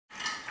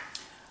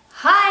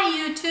Hi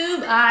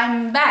YouTube,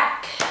 I'm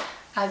back.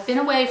 I've been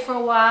away for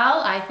a while.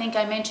 I think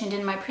I mentioned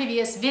in my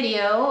previous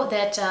video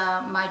that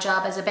my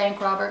job as a bank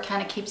robber kind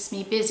of keeps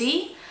me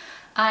busy.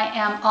 I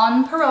am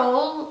on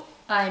parole,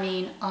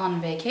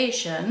 on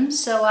vacation,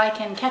 so I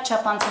can catch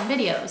up on some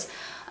videos.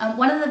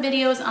 One of the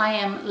videos I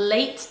am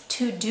late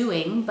to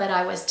doing, but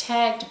I was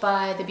tagged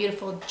by the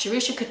beautiful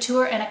Jerusha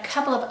Couture and a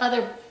couple of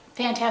other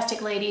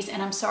fantastic ladies,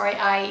 and I'm sorry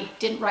I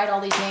didn't write all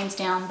these names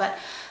down, but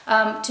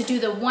to do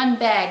the one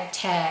bag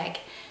tag.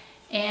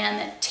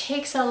 And it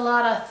takes a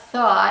lot of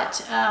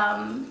thought,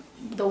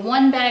 the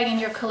one bag in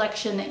your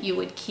collection that you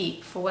would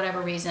keep for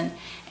whatever reason.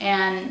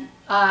 And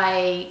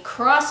I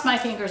cross my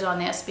fingers on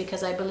this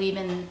because I believe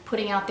in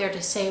putting out there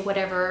to say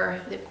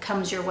whatever that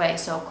comes your way.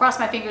 So cross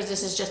my fingers,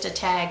 this is just a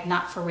tag,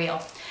 not for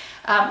real.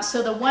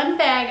 So the one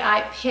bag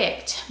I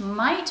picked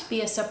might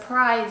be a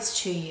surprise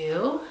to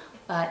you,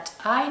 but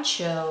I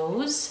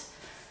chose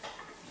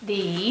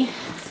the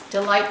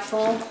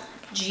delightful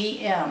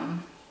GM.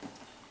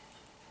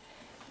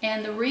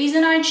 And the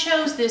reason I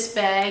chose this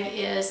bag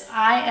is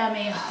I am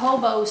a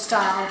hobo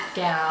style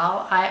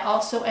gal. I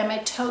also am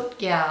a tote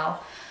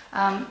gal.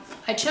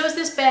 I chose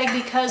this bag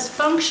because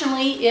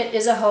functionally it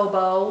is a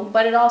hobo,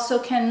 but it also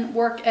can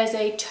work as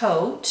a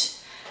tote.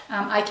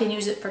 I can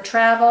use it for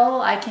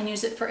travel. I can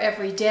use it for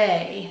every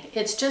day.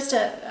 It's just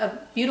a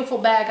beautiful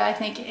bag, I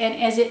think, and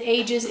as it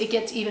ages, it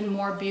gets even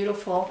more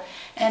beautiful.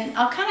 And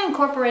I'll kind of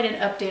incorporate an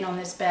update on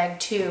this bag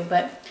too,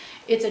 but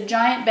it's a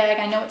giant bag.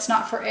 I know it's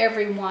not for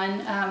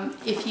everyone.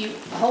 If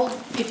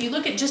you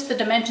look at just the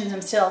dimensions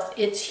themselves,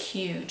 it's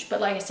huge.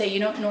 But like I say, you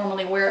don't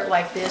normally wear it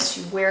like this.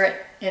 You wear it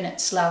and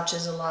it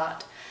slouches a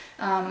lot.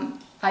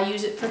 I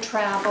use it for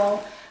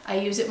travel. I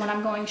use it when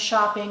I'm going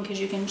shopping because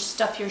you can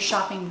stuff your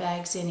shopping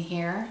bags in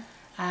here.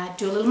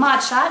 Do a little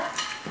mod shot.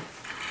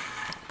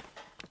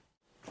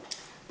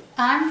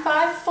 I'm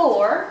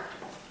 5'4".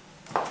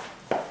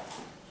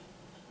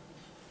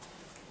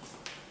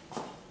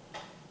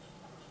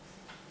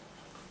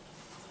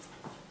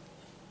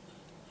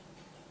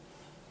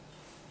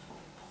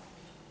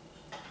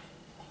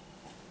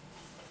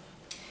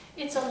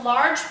 It's a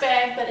large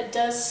bag, but it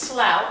does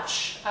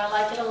slouch. I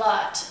like it a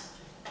lot.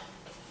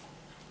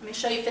 Let me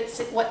show you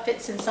what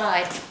fits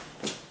inside.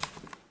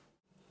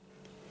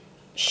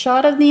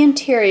 Shot of the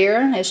interior.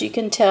 As you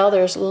can tell,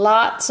 there's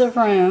lots of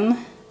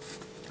room.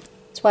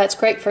 That's why it's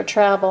great for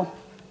travel.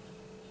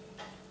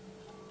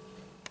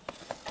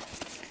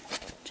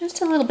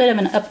 Just a little bit of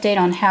an update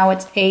on how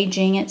it's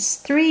aging. It's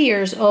 3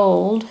 years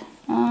old.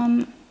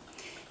 The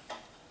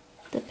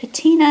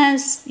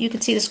patinas, you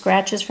can see the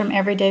scratches from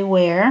everyday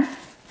wear.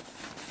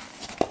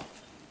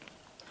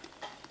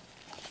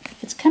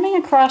 It's coming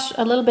across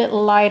a little bit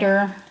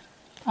lighter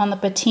on the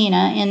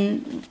patina.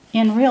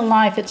 In real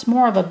life, it's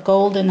more of a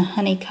golden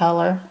honey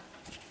color.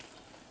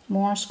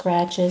 More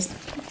scratches.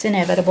 It's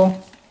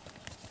inevitable.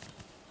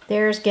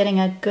 There's getting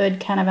a good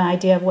kind of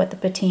idea of what the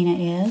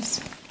patina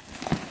is.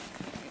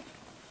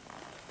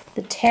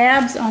 The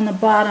tabs on the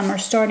bottom are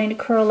starting to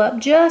curl up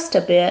just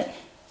a bit.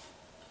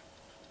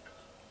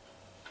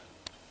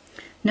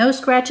 No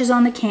scratches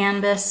on the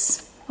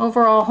canvas.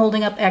 Overall,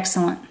 holding up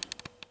excellent.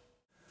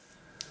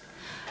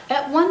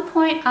 At one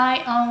point,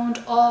 I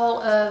owned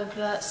all of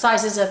the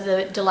sizes of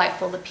the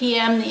Delightful, the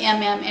PM, the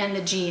MM, and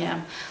the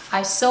GM.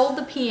 I sold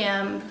the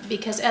PM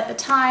because at the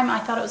time I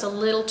thought it was a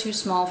little too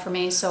small for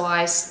me, so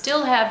I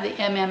still have the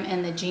MM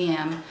and the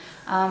GM.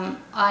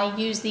 I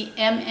use the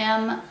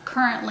MM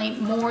currently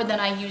more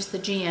than I use the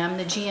GM.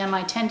 The GM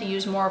I tend to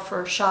use more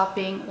for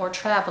shopping or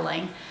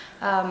traveling.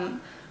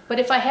 But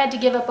if I had to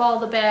give up all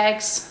the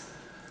bags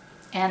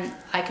and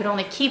I could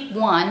only keep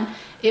one,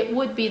 it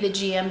would be the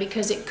GM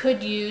because it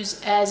could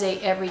use as a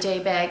everyday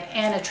bag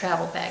and a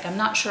travel bag. I'm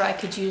not sure I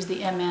could use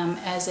the MM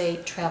as a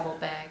travel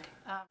bag.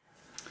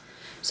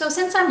 So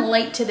since I'm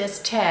late to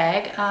this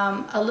tag,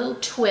 a little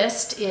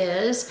twist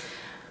is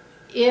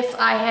if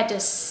I had to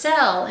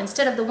sell,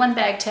 instead of the one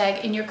bag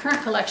tag, in your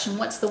current collection,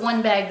 what's the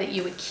one bag that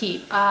you would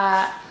keep?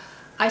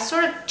 I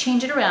sort of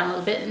changed it around a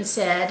little bit and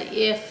said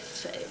if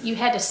you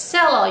had to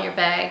sell all your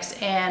bags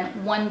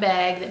and one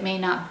bag that may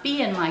not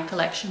be in my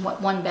collection, what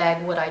one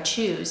bag would I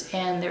choose?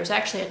 And there's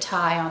actually a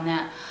tie on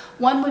that.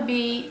 One would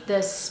be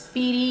the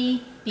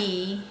Speedy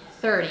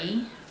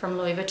B30 from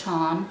Louis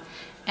Vuitton,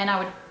 and I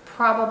would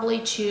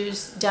probably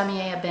choose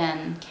Damier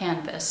Ebene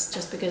canvas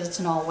just because it's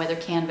an all-weather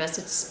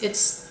canvas.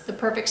 It's the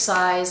perfect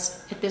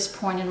size at this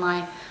point in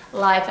my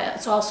life.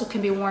 It also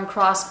can be worn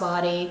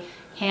crossbody,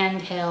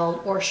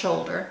 handheld, or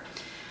shoulder.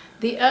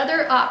 The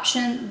other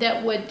option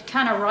that would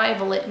kind of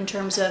rival it in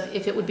terms of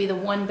if it would be the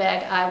one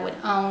bag I would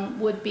own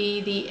would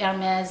be the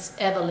Hermes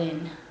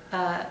Evelyn.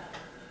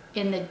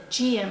 In the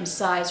GM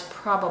size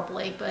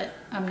probably, but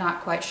I'm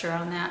not quite sure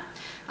on that.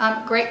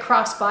 Great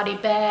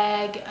crossbody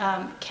bag,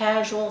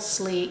 casual,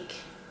 sleek.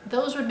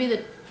 Those would be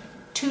the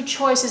two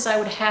choices I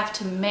would have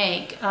to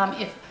make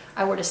if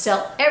I were to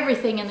sell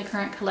everything in the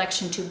current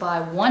collection to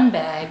buy one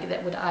bag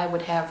that I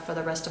would have for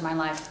the rest of my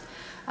life.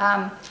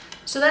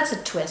 So that's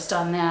a twist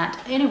on that.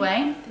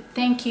 Anyway,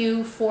 thank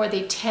you for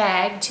the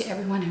tag to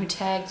everyone who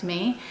tagged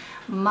me.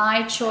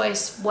 My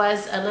choice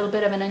was a little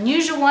bit of an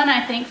unusual one,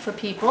 I think, for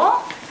people,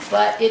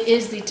 but it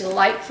is the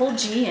delightful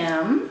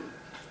GM.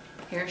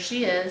 Here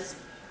she is.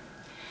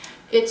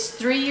 It's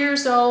 3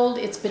 years old.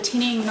 It's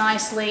patining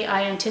nicely.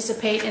 I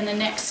anticipate in the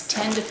next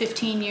 10 to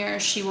 15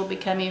 years she will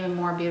become even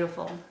more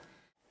beautiful.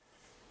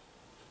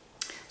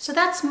 So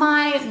that's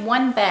my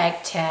one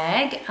bag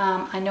tag.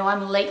 I know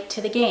I'm late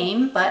to the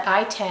game, but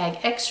I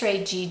tag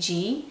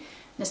xraygigi,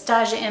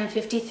 Nastasia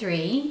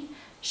M53,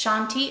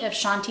 Shantii of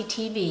Shantii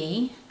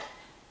TV,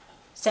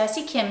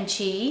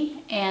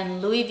 sassykimchi,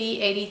 and Louis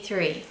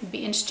V83. It'd be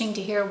interesting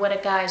to hear what a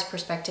guy's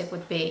perspective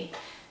would be.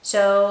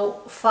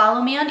 So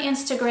follow me on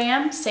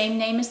Instagram, same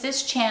name as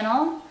this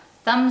channel,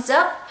 thumbs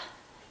up,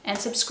 and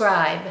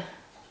subscribe.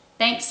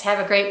 Thanks, have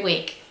a great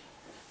week.